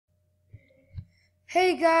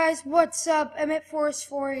Hey guys, what's up? Emmett Force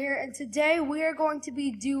 4 here, and today we are going to be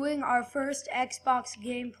doing our first Xbox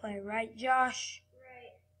gameplay, right Josh?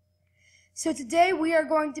 Right. So today we are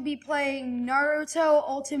going to be playing Naruto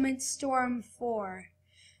Ultimate Storm 4.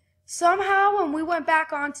 Somehow when we went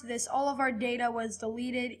back onto this, all of our data was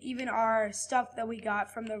deleted, even our stuff that we got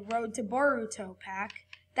from the Road to Boruto pack.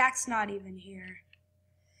 That's not even here.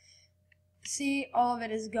 See, all of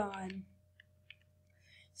it is gone.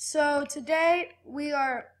 So today we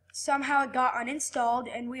are somehow it got uninstalled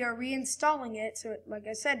and we are reinstalling it. So like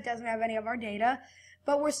I said, it doesn't have any of our data,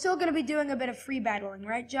 but we're still going to be doing a bit of free battling,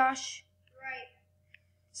 right Josh? Right.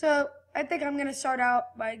 So I think I'm going to start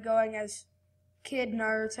out by going as Kid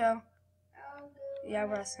Naruto. I'll go Yeah,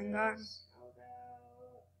 Rasengan. let's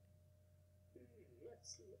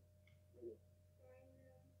see. Let me find them.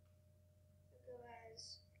 I'll go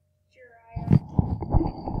as Jiraiya.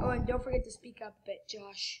 Oh, and don't forget to speak up a bit,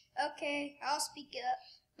 Josh. Okay, I'll speak up.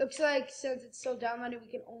 Looks like since it's still downloaded, we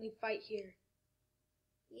can only fight here.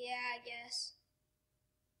 Yeah, I guess.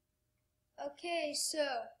 Okay, so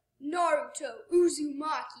Naruto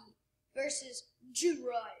Uzumaki versus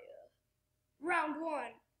Jiraiya. Round 1.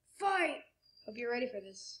 Fight! Hope you're ready for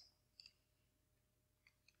this.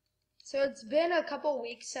 So it's been a couple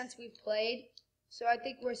weeks since we've played, so I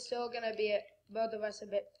think we're still going to be, both of us, a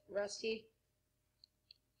bit rusty.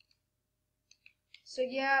 So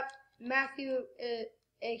yeah, Matthew,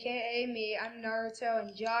 aka me, I'm Naruto,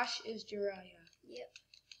 and Josh is Jiraiya. Yep.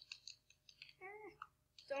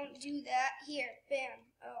 Don't do that. Here, bam.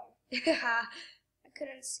 Oh, I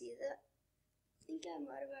couldn't see that. I think I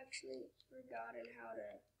might have actually forgotten how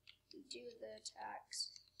to do the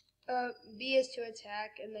attacks. B is to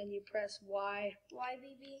attack, and then you press Y. Y,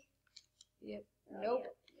 baby? Yep. Oh, Nope.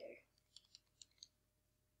 Yep,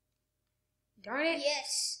 there. Darn it.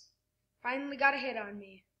 Yes. Finally got a hit on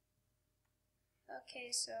me.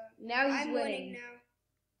 Okay, so Now he's I'm winning now.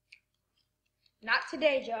 Not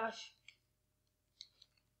today, Josh.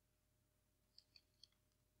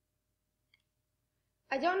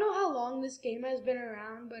 I don't know how long this game has been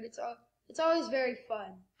around, but it's always very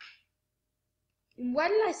fun. And why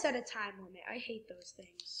did I set a time limit? I hate those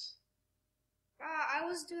things. I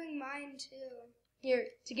was doing mine too. Here,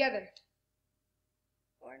 together.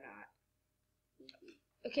 Or not.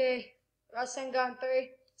 Okay, Rasengan 3,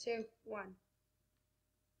 2, 1.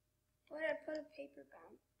 What did I put a paper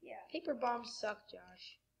bomb? Yeah. Paper bombs suck,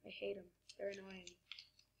 Josh. I hate them. They're annoying.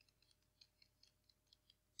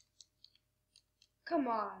 Come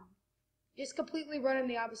on. Just completely run in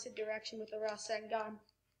the opposite direction with the Rasengan.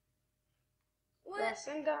 What?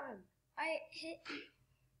 Rasengan. I hit.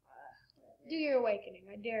 Do your awakening.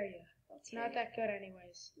 I dare you. Okay. It's not that good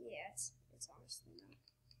anyways. Yeah, it's honestly not.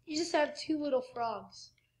 You just have two little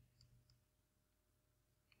frogs.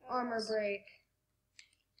 Armor break.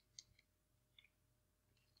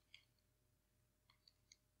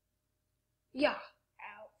 Yeah.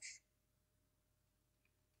 Ouch.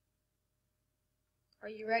 Are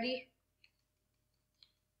you ready?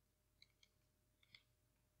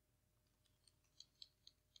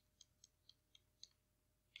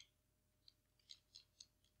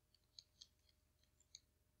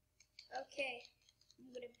 Okay.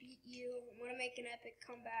 I'm gonna beat you. I'm gonna make an epic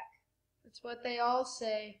comeback. That's what they all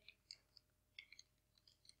say.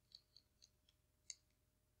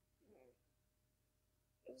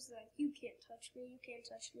 It was like, you can't touch me, you can't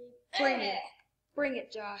touch me. Bring it. Bring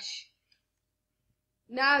it, Josh.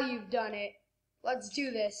 Now you've done it. Let's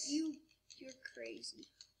do this. You're crazy.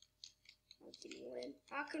 I can win.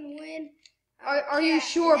 I can win. Are you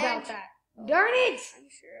sure about that? Darn it! I'm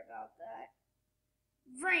sure about that.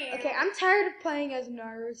 Ram. Okay, I'm tired of playing as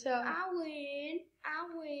Naruto. I win. I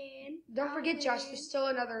win. Don't forget, Josh, win. there's still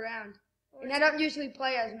another round. And I don't usually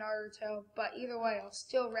play as Naruto, but either way, I'll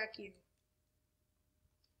still wreck you.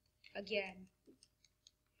 Again.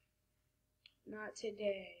 Not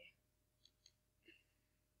today.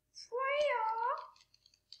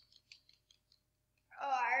 Oh,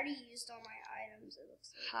 I already used all my items, it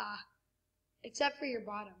looks like. Ha. Except for your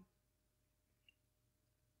bottom.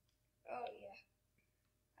 Oh, yeah.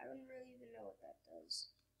 I don't really even know what that does.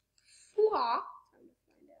 Hoo-ha. Time to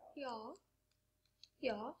find out.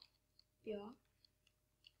 Yeah. Yeah. Yeah.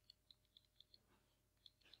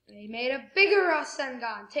 They made a bigger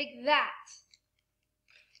Rasengan. Take that.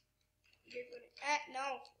 You're gonna...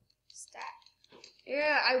 no. Stop.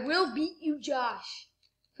 Yeah, I will beat you, Josh.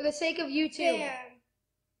 For the sake of you two. Damn.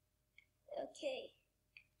 Okay.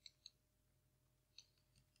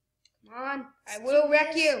 Come on. I will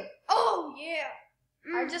wreck you. Oh, yeah.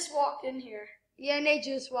 I just walked in here. Yeah, Nate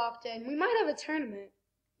just walked in. We might have a tournament.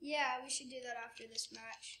 Yeah, we should do that after this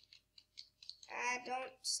match.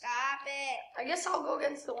 Don't stop it. I guess I'll go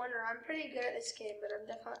against the winner. I'm pretty good at this game, but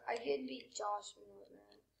I could beat Josh from that.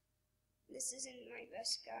 This isn't my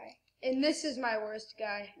best guy. And this is my worst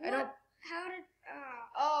guy. What? How did?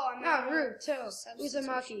 I'm out of Naruto.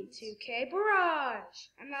 Uzumaki. 2K Barrage.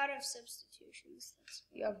 I'm out of substitutions.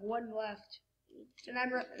 You have one left. And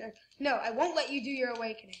no, I won't let you do your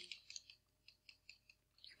awakening.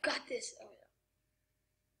 You got this. Oh,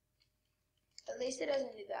 yeah. At least it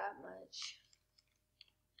doesn't do that much.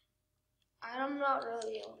 I'm not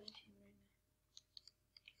really the only team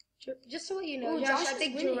right now. Just to let you know, Josh, I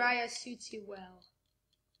think Jiraiya suits you well.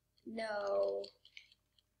 No.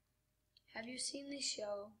 Have you seen the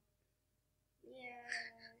show?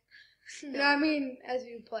 Yeah. No, I mean, as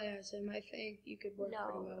you play as him, I think you could work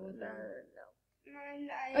pretty well with him.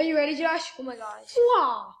 No. Are you ready, Josh? Oh my gosh.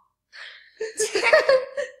 Wow.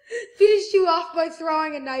 Finished you off by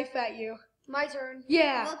throwing a knife at you. My turn.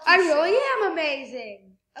 Yeah, Lucky I really shot. am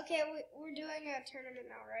amazing. Okay, we're doing a tournament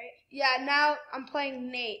now, right? Yeah, now I'm playing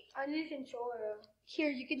Nate. I need a controller. Here,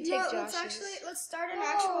 you can take Josh's. Let's start an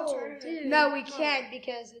actual tournament. Dude. No, we can't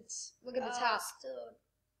because it's, look at the top. It's still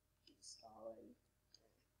installing.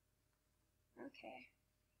 Okay.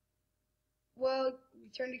 Well,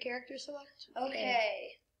 turn to character select.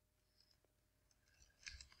 Okay.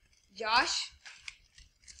 Josh,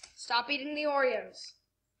 stop eating the Oreos.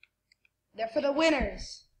 They're for the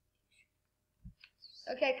winners.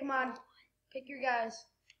 Okay, come on. Pick your guys.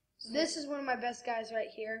 This is one of my best guys right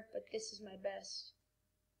here, but this is my best.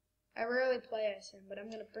 I rarely play as him, but I'm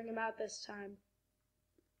going to bring him out this time.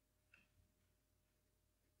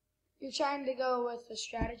 You're trying to go with a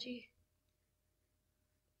strategy?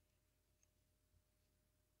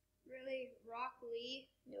 Really? Rock Lee?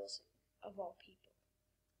 Nielsen, of all people.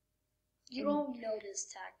 You don't know this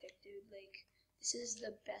tactic, dude. Like, this is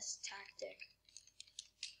the best tactic.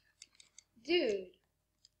 Dude.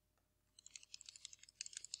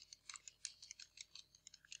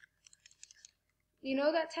 You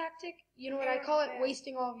know that tactic? You know what I call it?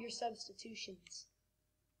 Wasting all of your substitutions.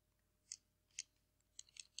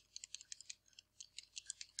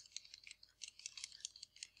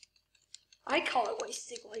 I call it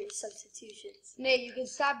wasting all your substitutions. Nate, you can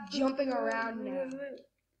stop jumping around now.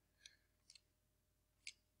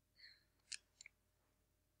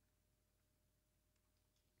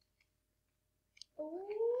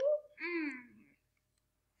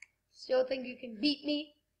 Still think you can beat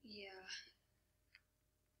me? Yeah.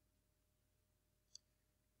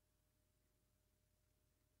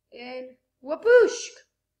 And whoopoosh!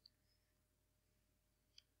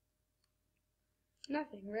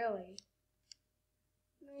 Nothing really.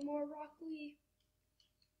 No more Rock Lee.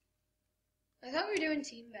 I thought we were doing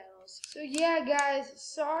team battles. So yeah, guys,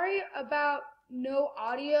 sorry about no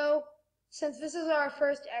audio. Since this is our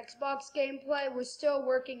first Xbox gameplay, we're still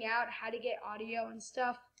working out how to get audio and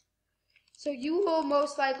stuff. So you will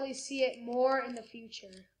most likely see it more in the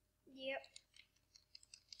future. Yep.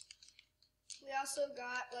 We also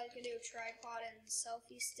got like a new tripod and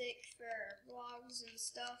selfie stick for vlogs and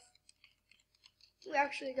stuff. We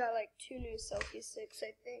actually got like 2 new selfie sticks,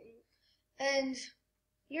 I think. And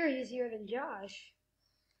you're easier than Josh.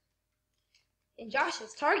 And Josh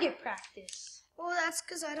has target practice. Well, that's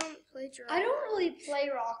because I don't play Dragon. I don't really play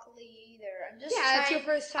Rock Lee either. I'm just Yeah, it's your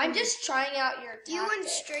first time. I'm just trying out your tactic. You went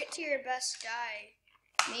straight to your best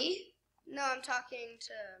guy. Me? No, I'm talking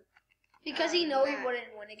to... Because he Matt. he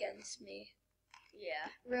wouldn't win against me. Yeah.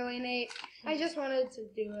 Really, Nate? I just wanted to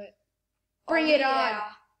do it. Bring it on.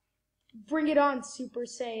 Bring it on, Super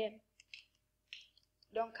Saiyan.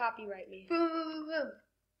 Don't copyright me. Boom, boom, boom, boom.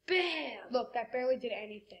 Bam! Look, that barely did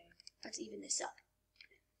anything. Let's even this up.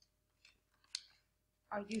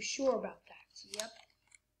 Are you sure about that? Yep.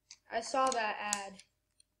 I saw that ad.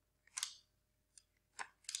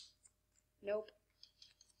 Nope.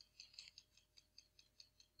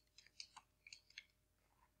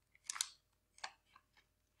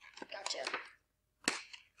 Gotcha.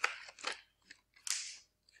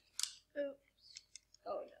 Oops.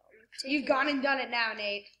 Oh no. You've gone and done it now,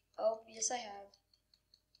 Nate. Oh, yes I have.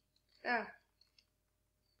 Ah.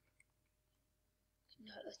 Do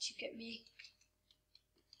not let you get me.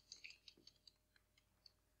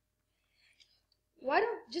 Why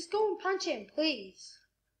don't just go and punch him, please?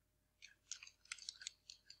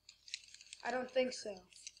 I don't think so.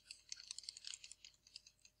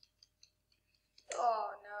 Oh,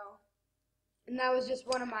 no. And that was just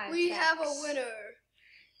one of my We attacks. have a winner.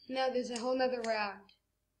 No, there's a whole nother round.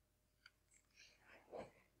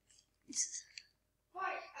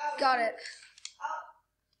 Got it.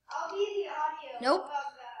 I'll be the audio. Nope. How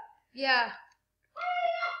about that? Yeah.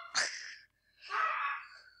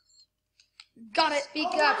 Got it. Speak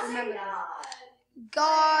up, remember that.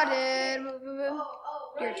 Got it. Oh,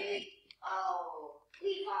 Your ready? turn. Oh,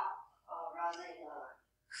 leave off. Oh, Rosanna.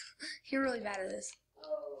 You're really bad at this.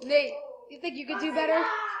 Oh, Nate, you think you could do better?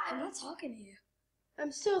 I'm not talking to you.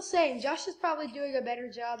 I'm still saying, Josh is probably doing a better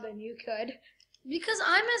job than you could. Because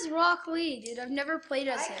I'm as Rock Lee, dude. I've never played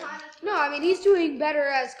as him. No, I mean, he's doing better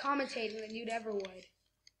as commentating than you'd ever would.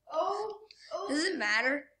 Oh, Does it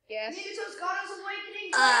matter? Yes. Naruto's got his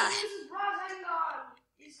awakening. This is Rasengan.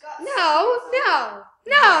 He's got.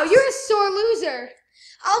 No, you're a sore loser.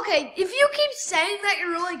 Okay, if you keep saying that you're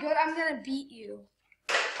really good, I'm gonna beat you.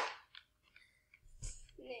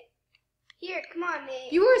 Here, come on,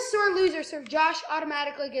 Nate. You were a sore loser, so Josh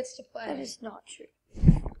automatically gets to play. That is not true.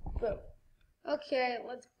 Boom. Okay,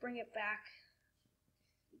 let's bring it back.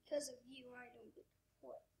 Because of you, I don't get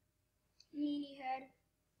what. Meanie head.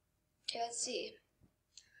 Okay, let's see.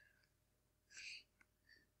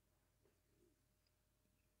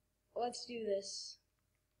 Let's do this.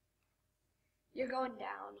 You're going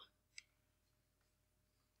down.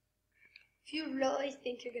 If you really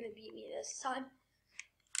think you're gonna beat me this time,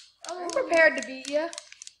 I'm prepared to beat you.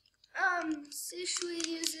 Sishui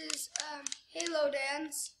uses Halo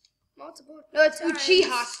Dance multiple No, it's times.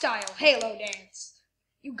 Uchiha style Halo Dance.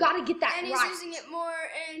 You gotta get that And he's right. using it more,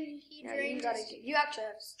 and he no, drains his you actually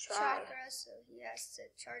have to try. chakra, so he has to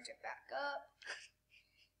charge it back up.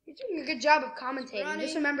 You're doing a good job of commentating. Running.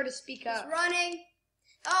 Just remember to speak He's up. running.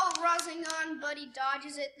 Oh, Rasengan, but he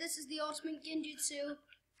dodges it. This is the ultimate Genjutsu.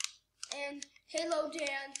 And Halo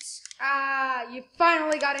Dance. Ah, you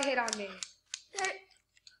finally got a hit on me.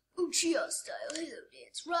 Uchiha style Halo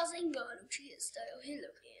Dance. Rasengan, Uchiha style Halo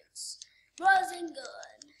Dance.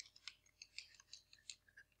 Rasengan.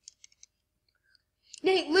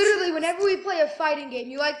 Nate, literally, whenever we play a fighting game,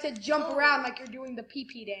 you like to jump around like you're doing the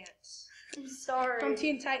pee-pee dance. I'm sorry. From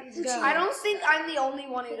Teen Titans Go. I don't think I'm the only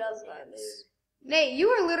one who does that, dude. Nate, you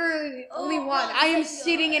are literally the only one. I am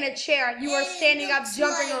sitting in a chair and you are standing up,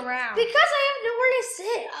 jumping around. Because I have nowhere to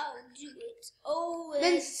sit. I'll do it. Oh,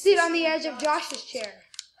 Then and sit on the edge of Josh's chair.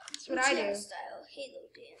 That's what I Uchiha do. style Halo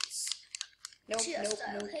Dance. Nope, Uchiha nope,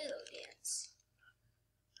 style nope. Halo Dance.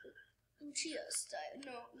 Uchiha style.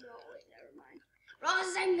 No, wait, never mind.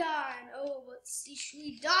 Rasengan. Oh, but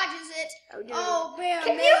Sishui dodges it. Oh, bam.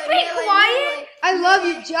 Can melee, you be melee, quiet? melee. I love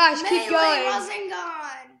you, Josh. Keep Melee going.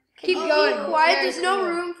 Rasengan. Keep Be going. quiet. Very There's no cool.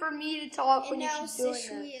 room for me to talk And when you now keep doing that.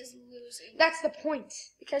 Sishui is losing. That's the point.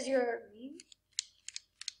 Because you're mean.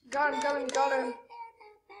 Got him.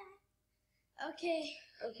 Okay.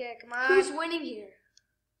 Okay, come on. Who's winning here?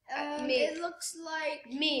 Me. It looks like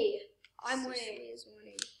Me. I'm Sishui winning. is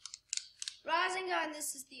winning. Rasengan,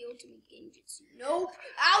 this is the ultimate Genjutsu. Nope.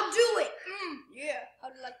 I'll do it. Yeah. How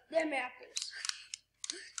do you like them apples?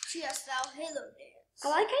 Uchiha style Halo Dance. I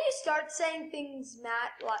like how you start saying things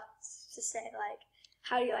Matt likes to say, like,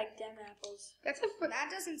 how do you like them apples? That's a. That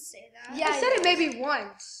doesn't say that. Yeah, I said it maybe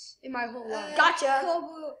once in my whole life. Gotcha.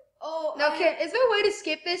 Kobu. Oh, No, okay. Is there a way to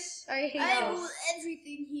skip this? I hate I this. will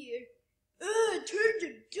everything here. Turn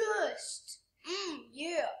to dust.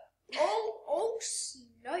 Yeah. Oh,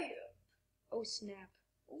 snap. Oh snap!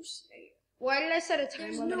 Oh, snap. Why did I set a time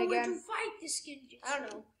There's limit no way to again? fight this Genjutsu. I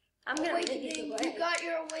don't know. I'm gonna win Awakening. either You way. got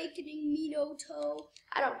your awakening, Minato.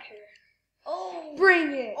 I don't care. Oh.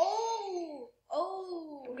 Bring it!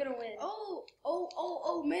 I'm gonna win.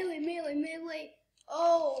 Oh, melee.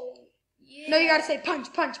 Oh, yeah. No, you gotta say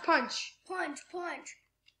punch. punch. Oh, punch.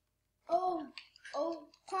 Oh.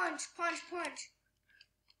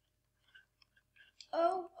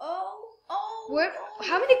 What?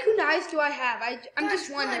 How many kunais do I have? I'm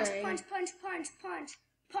just wondering. Punch.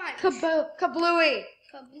 Kablooey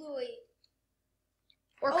Kablooey.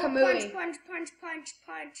 or Oh, Kamui. punch.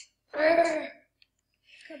 Urgh.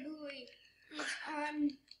 Kablooey.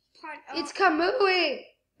 Punch. Oh. It's Kamui,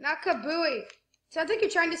 not Kabooey. Sounds like you're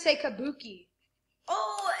trying to say Kabuki.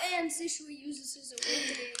 Oh, and Sishui uses his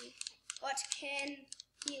awakening, but can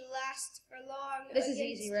he last for long? This is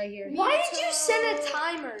against easy right here. Why did you set a Minato?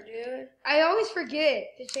 timer, dude? I always forget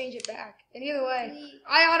to change it back. And either way,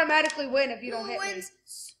 I automatically win if you don't hit me. wins?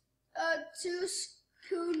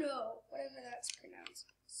 Tsukuno, whatever that's pronounced.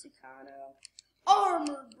 Sukano.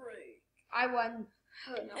 Armor break. I won.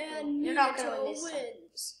 Oh, no. And You're not gonna Minato win this time.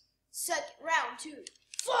 wins. Second round 2.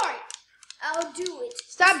 Fight! I'll do it.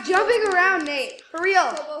 Stop jumping around, Nate. For real.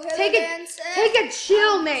 Kobo Halo Take Dance, a chill,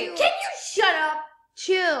 I'll Nate. do Can it. you shut up?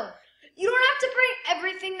 Chill. You don't have to bring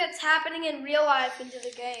everything that's happening in real life into the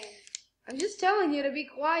game. I'm just telling you to be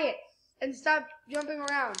quiet and stop jumping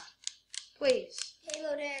around. Please.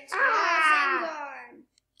 Halo Dance. Ah! Rasengan.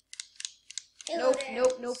 Halo Nope. Dance.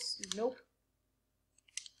 Halo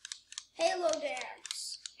Halo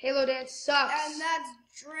Dance. Halo Dance sucks. And that's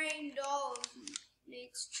drained all of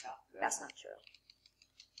Nate's chakra. That's not true.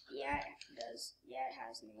 Yeah, it does. Yeah, it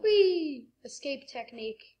has Nate. Whee! Escape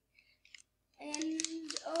technique. And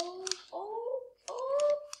oh.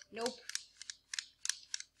 Nope.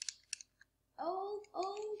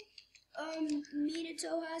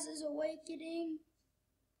 Minato has his awakening.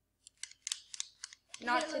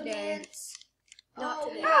 Not Halo today. Dance. Not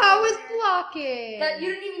today. I was blocking.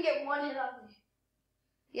 You didn't even get one hit on me.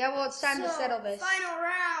 Yeah, well, it's time to So, settle this. Final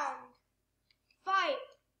round. Fight.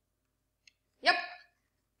 Yep.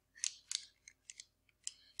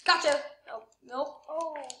 Gotcha. Nope.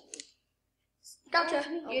 Oh. Gotcha.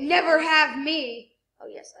 You never have me, Oh,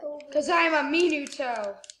 yes, I did. because I'm a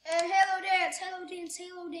Minuto. And Halo Dance, Halo Dance,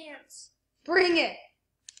 Halo Dance. Bring it.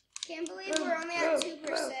 Can't believe we're only at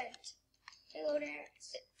 2%. Halo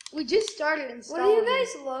Dance. We just started What installing. are you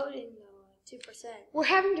guys loading, though? 2%. We're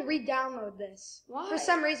having to re-download this. Why? For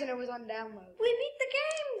some reason, it was on download. We beat the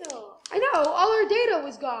game, though. I know. All our data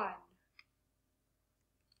was gone.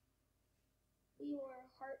 We were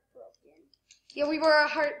heartbroken. Yeah, we were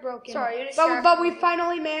heartbroken. Sorry, you're but distracting we me.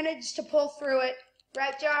 finally managed to pull through it.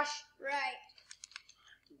 Right, Josh? Right.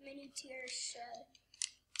 Many tears shed.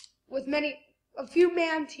 With a few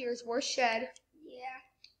man tears were shed. Yeah.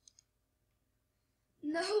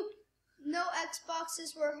 No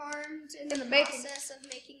Xboxes were harmed in the making. process of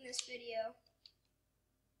making this video.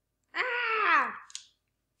 Ah!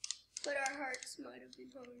 But our hearts might have been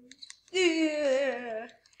harmed. Yeah.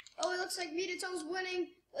 Oh, it looks like Minato's winning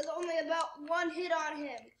with only about one hit on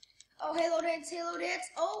him. Oh, Halo Dance, Halo Dance.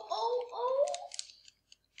 Oh.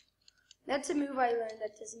 That's a move I learned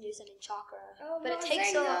that doesn't use any chakra. Oh, but it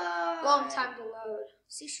takes a Rasengan. long time to load.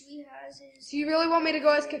 See, Shui has his. Do you really want me to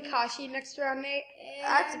go as Kakashi next round, Nate?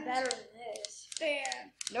 That's And better than this.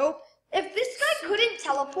 Bam. Nope. If this guy couldn't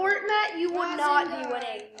teleport, Matt, you would not be Rasengan.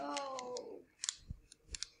 winning. Oh.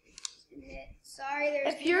 Sorry,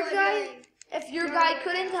 there's If your people guy, yelling. if your guy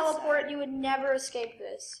couldn't teleport, you would never escape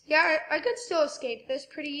this. Yeah, I could still escape this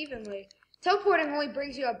pretty evenly. Teleporting only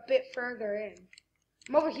brings you a bit further in.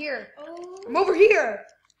 I'm over here. Oh. I'm over here.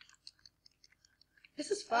 This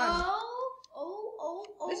is fun. Oh.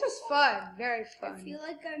 This is fun. Very I fun. feel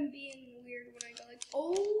like I'm being weird when I go like,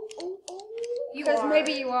 oh. Because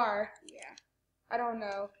maybe you are. Yeah. I don't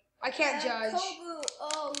know. I can't judge. Kobu.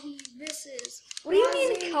 Oh, he misses. What do you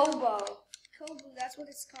mean, Rasengan. Kobo? Kobu, that's what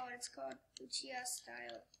it's called. It's called Uchiha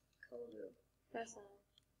style Kobu. That's not.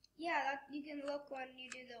 Yeah, that you can look when you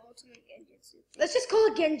do the ultimate genjutsu. Let's just call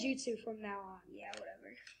it Genjutsu from now on. Yeah,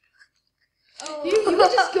 whatever. Oh, You can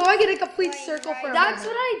just go and get a complete Right, circle right. for a That's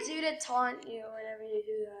moment. what I do to taunt you whenever you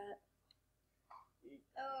do that.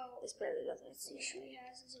 oh. This barely doesn't Let's see, see Shui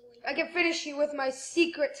has his awakening. I can finish you with my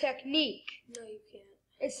secret technique. No, you can't.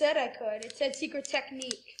 It said I could. It said secret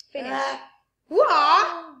technique. Finish. Ah. Wah!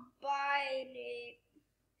 Oh, bye, Nate.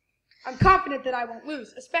 I'm confident that I won't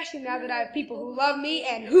lose, especially now that I have people who love me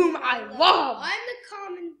and whom I love. I'm the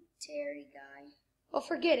commentary guy. Well,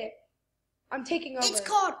 forget it. I'm taking over. It's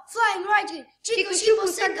called Flying Raijin, Chico Chikushipu Shipo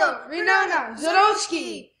Senko, Senko, Rinana, Rinana,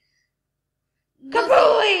 Zoroski, Nothing,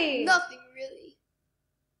 Kabuli! nothing really.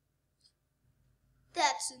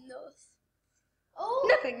 That's enough. Oh,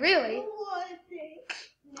 Nothing really. what a thing.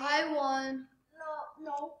 I won.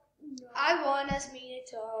 No. I won as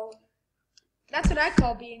Minato. That's what I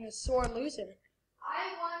call being a sore loser.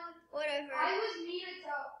 I won. Whatever. was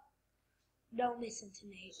Minato. Don't listen to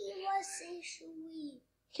Nate. He was saying Shui.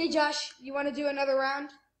 Okay, Josh, you want to do another round?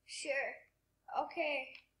 Sure. Okay.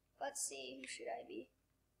 Let's see. Who should I be?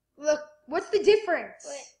 Look, what's the difference?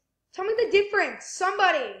 Wait. Tell me the difference.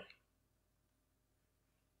 Somebody.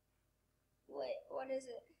 Wait. What is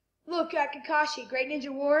it? Look at Kakashi. Great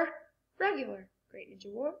Ninja War, regular. Great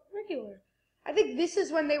Ninja War, regular. I think this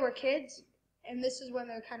is when they were kids, and this is when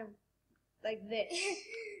they're kind of like this.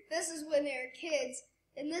 This is when they were kids,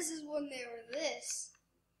 and this is when they were this.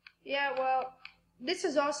 Yeah, well, this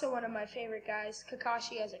is also one of my favorite guys,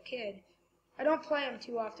 Kakashi as a kid. I don't play him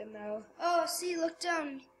too often, though. Oh, see, look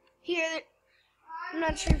down here. I'm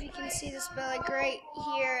not sure if you can see this, but like right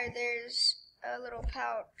here, there's a little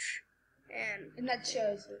pouch, And that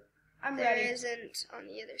shows it. I'm there ready. isn't on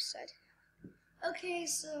the other side. Okay,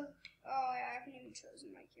 so yeah, I haven't even chosen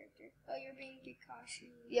my character. Oh, you're being Kakashi.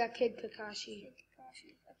 Yeah, Kid Kakashi. Kid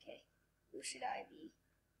Kakashi. Okay, who should I be?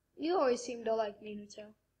 You always seem to like Minato,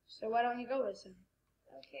 so why don't you go as him?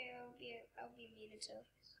 Okay, I'll be Minato.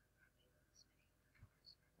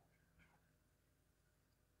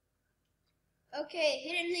 Okay,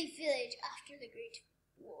 Hidden Leaf Village after the Great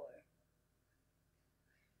War.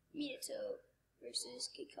 Minato versus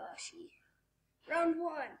Kakashi. Round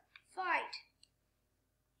 1. Fight.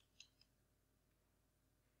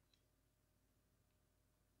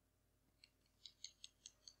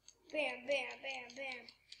 Bam, bam, bam, bam.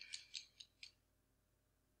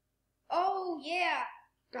 Oh, yeah.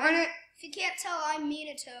 Darn it. If you can't tell, I'm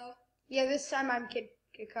Minato. Yeah, this time I'm Kid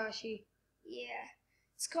Kakashi. Yeah.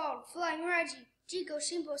 It's called Flying Raji, Jiko,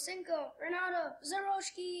 Shimbo, Senko, Renato,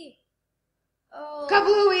 Zeroshki. Oh.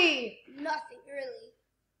 Kablooey! Nothing, really.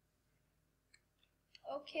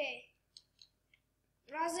 Okay.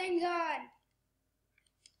 Rasengan.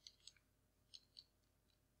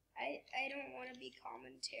 I don't want to be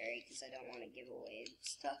commentary because I don't want to give away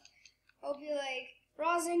stuff. I'll be like,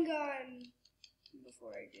 Rasengan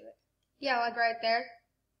before I do it. Yeah, like right there.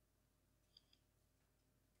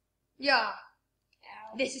 Yeah.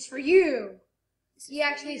 Ow. This is for you. This is He for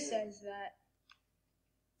actually you. says that.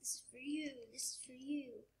 This is for you. This is for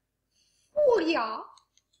you. Oh, yeah.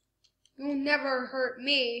 You'll never hurt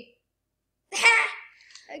me.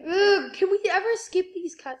 Ugh, can we ever skip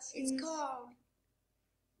these cutscenes? It's called.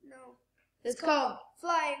 No. It's called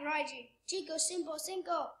Flying Raiji, Chico, Simpo,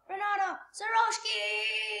 Cinco, Renato,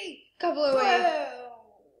 Zeroshki! Kablooey. Bro!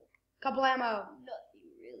 Kablamo. Nothing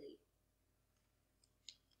really.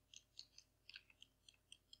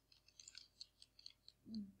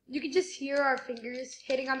 You can just hear our fingers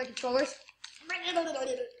hitting on the controllers.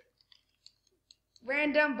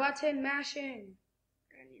 Random button mashing.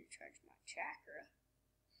 I need to charge my chakra.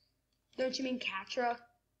 Don't you mean Catra?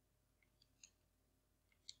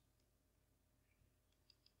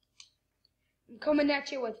 I'm coming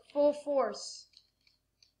at you with full force.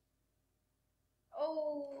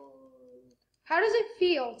 Oh. How does it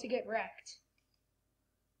feel to get wrecked?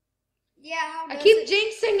 Yeah, how I does keep it,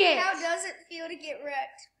 jinxing it. How does it feel to get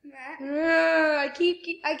wrecked, Matt? I keep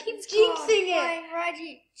It's jinxing called it. Flying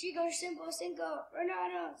Raiji, Chico, Simpo, Cinco,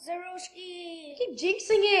 Renato, Zeroshki! I keep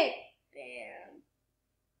jinxing it. Bam.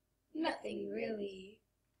 Nothing really.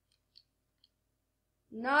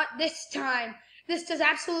 Not this time. This does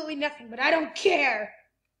absolutely nothing, but I don't care.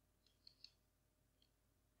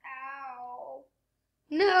 Ow.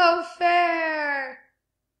 No fair.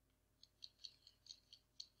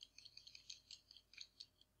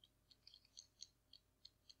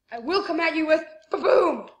 I will come at you with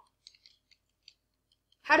ba-boom.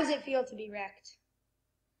 How does it feel to be wrecked?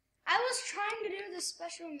 I was trying to do the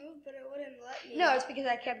special move, but it wouldn't let me. No, it's because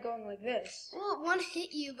I kept going like this. Well, one hit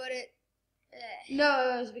you, but it...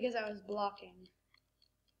 No, it was because I was blocking.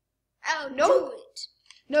 I'll Nope. do it.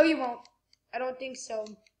 No, you won't. I don't think so.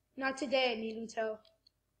 Not today, Naruto.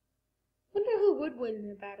 Wonder who would win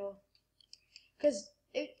in a battle. Because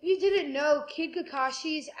if you didn't know, Kid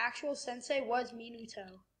Kakashi's actual sensei was Minato.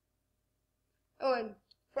 Oh, and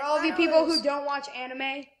for all of you people who don't watch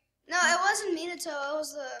anime, No, it wasn't Minato. It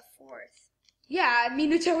was the fourth. yeah,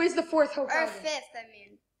 Minato is the fourth Or Hokage. fifth, I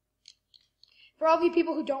mean. For all of you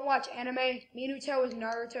people who don't watch anime, Minato is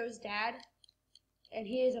Naruto's dad, and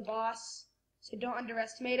he is a boss, so don't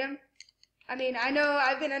underestimate him. I mean, I know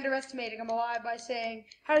I've been underestimating him a lot by saying,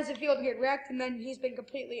 how does it feel to get wrecked? And then he's been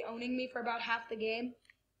completely owning me for about half the game.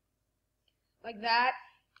 Like that.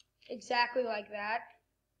 Exactly like that.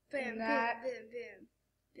 Bam, And bam, that. bam, bam,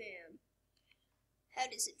 bam. How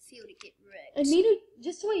does it feel to get wrecked? And Minato,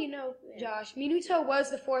 just so you know, Josh, Minato was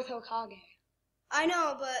the fourth Hokage. I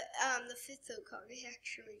know, but the fifth Hokage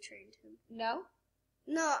actually trained him. No?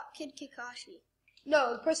 No, Kid Kakashi.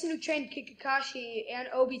 No, the person who trained Kid Kakashi and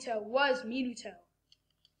Obito was Minato.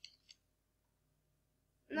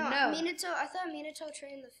 No, No. Minato. I thought Minato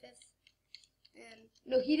trained the fifth. And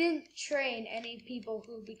No, he didn't train any people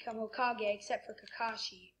who become Hokage except for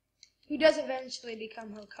Kakashi, who does eventually become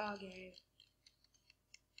Hokage.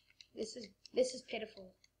 This is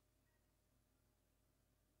pitiful.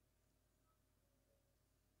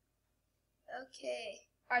 okay,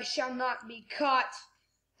 I shall not be caught.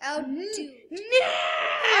 I'll do. No!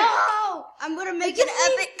 Oh! I'm gonna make an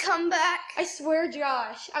didn't epic comeback. I swear,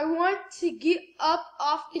 Josh, I want to get up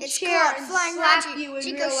off the It's chair called and Flying slap Raji, you in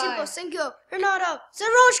Chico, real Shiko, life. Senko, Renato,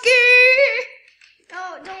 Zeroshki!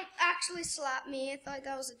 No, don't actually slap me. I thought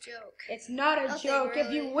that was a joke. It's not a Okay, joke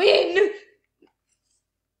if you really. win.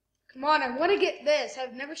 Come on, I want to get this.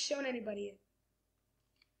 I've never shown anybody it.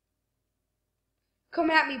 Come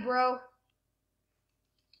at me, bro.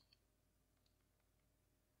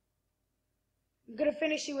 I'm gonna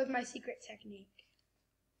finish you with my secret technique.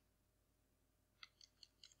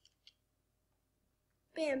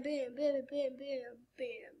 Bam, bam, bam, bam, bam,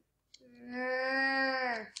 bam.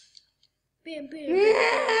 Ah. Bam, bam,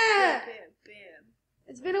 Yeah. bam, bam, bam,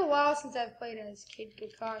 It's been a while since I've played as Kid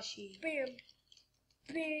Kakashi. bam.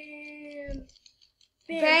 Bam, bam.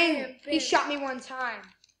 Bang! Bam, bam. He shot me one time.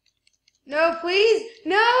 No, please.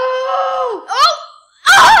 No! Oh!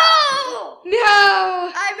 Oh!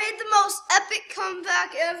 No! I made the most epic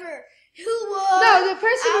comeback ever. Who won? No, the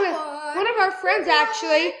person I who won. one of our friends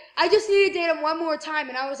actually, I just needed to hit him one more time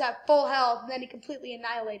and I was at full health and then he completely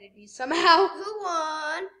annihilated me somehow. Who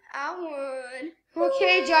won? I won.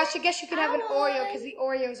 Okay, Josh, I guess you can have an I Oreo won. because the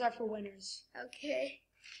Oreos are for winners. Okay.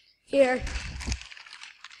 Here.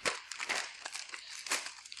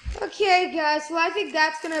 Okay, guys, well, I think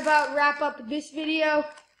that's going to about wrap up this video.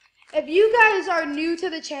 If you guys are new to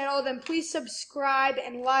the channel, then please subscribe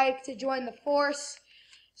and like to join the force.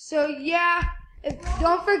 So, yeah,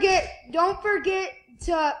 don't forget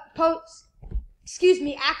to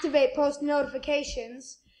activate post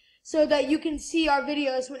notifications so that you can see our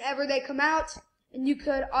videos whenever they come out. And you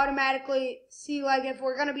could automatically see, like, if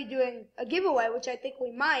we're going to be doing a giveaway, which I think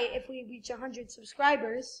we might if we reach 100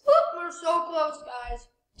 subscribers. We're so close, guys.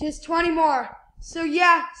 Just 20 more. So,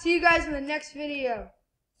 yeah, see you guys in the next video.